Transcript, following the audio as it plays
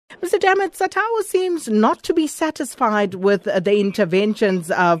Mr. Dammit, SATAWA seems not to be satisfied with the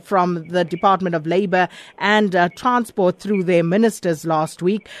interventions from the Department of Labour and Transport through their ministers last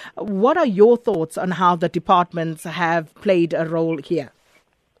week. What are your thoughts on how the departments have played a role here?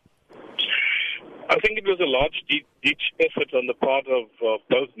 I think it was a large ditch effort on the part of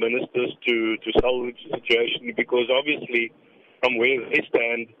both ministers to salvage the situation, because obviously from where they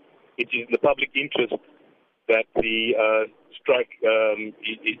stand, it is in the public interest that the strike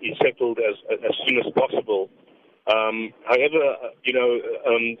is settled as soon as possible. However,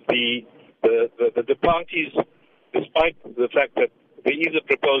 the parties, despite the fact that there is a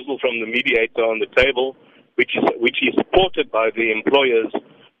proposal from the mediator on the table, which is supported by the employers,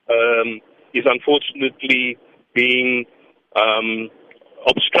 is unfortunately being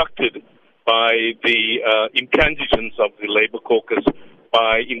obstructed by the intransigence of the Labour caucus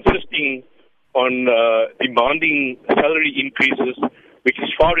by insisting on demanding salary increases, which is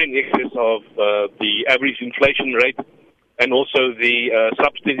far in excess of the average inflation rate, and also the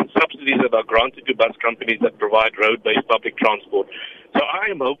subsidies that are granted to bus companies that provide road-based public transport. So I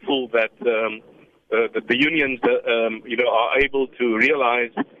am hopeful that the unions, are able to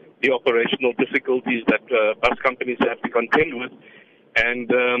realize the operational difficulties that bus companies have to contend with,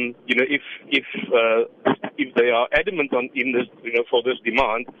 and if they are adamant in this, for this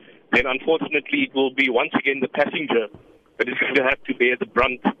demand, then unfortunately it will be once again the passenger that is going to have to bear the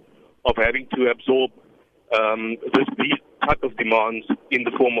brunt of having to absorb these type of demands in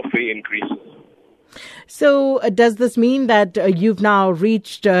the form of fare increases. So does this mean that you've now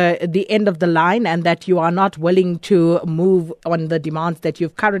reached the end of the line and that you are not willing to move on the demands that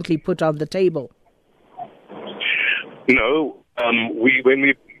you've currently put on the table? No. When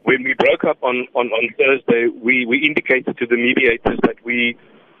we broke up on Thursday, we indicated to the mediators that we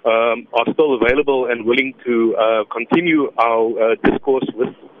are still available and willing to continue our discourse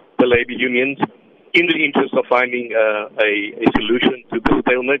with the labour unions in the interest of finding a solution to the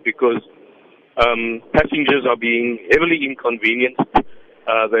stalemate, because passengers are being heavily inconvenienced.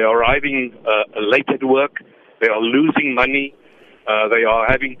 They are arriving late at work. They are losing money. They are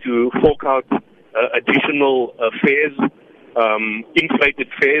having to fork out additional fares, inflated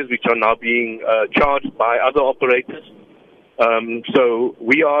fares, which are now being charged by other operators. So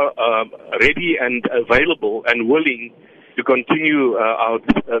we are ready and available and willing to continue our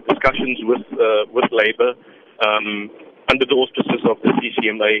discussions with Labour under the auspices of the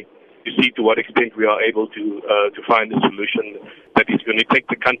CCMA, to see to what extent we are able to find a solution that is going to take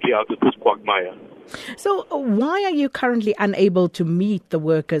the country out of this quagmire. So why are you currently unable to meet the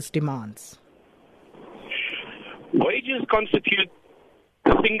workers' demands? Wages constitute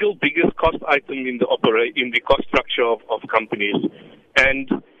the single biggest cost item in the cost structure of companies. And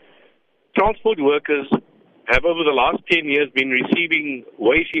transport workers have over the last 10 years been receiving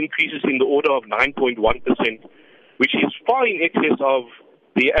wage increases in the order of 9.1%, which is far in excess of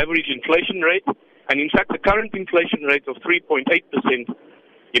the average inflation rate. And in fact, the current inflation rate of 3.8%,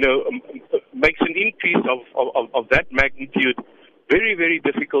 makes an increase of that magnitude very, very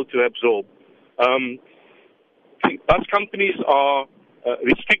difficult to absorb. Bus companies are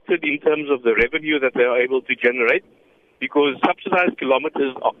restricted in terms of the revenue that they are able to generate, because subsidized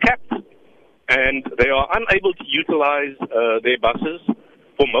kilometers are capped, and they are unable to utilize their buses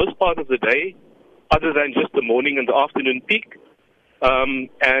for most part of the day, other than just the morning and the afternoon peak.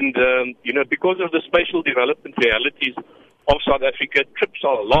 Because of the spatial development realities of South Africa, trips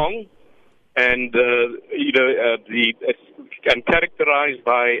are long and characterized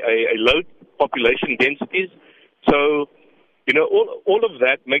by a low population densities. So, all of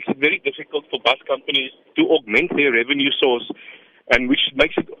that makes it very difficult for bus companies to augment their revenue source, and which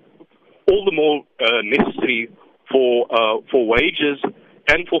makes it all the more necessary for wages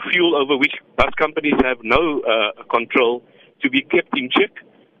and for fuel, over which bus companies have no control, to be kept in check,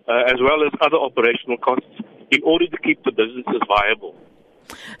 as well as other operational costs, in order to keep the businesses viable.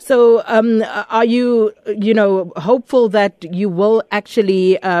 So are you, hopeful that you will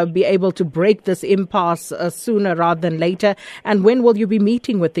actually be able to break this impasse sooner rather than later? And when will you be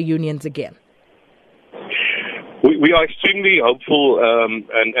meeting with the unions again? We are extremely hopeful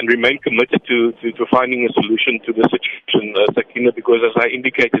and remain committed to finding a solution to the situation, Sakina, because as I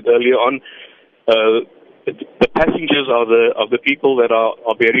indicated earlier on, the passengers are the people that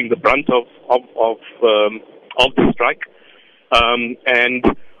are bearing the brunt of the strike, and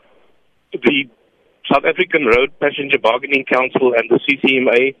the South African Road Passenger Bargaining Council and the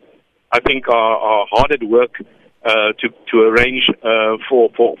CCMA, I think, are hard at work to arrange for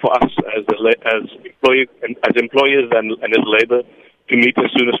us as employers and as Labour to meet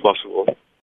as soon as possible.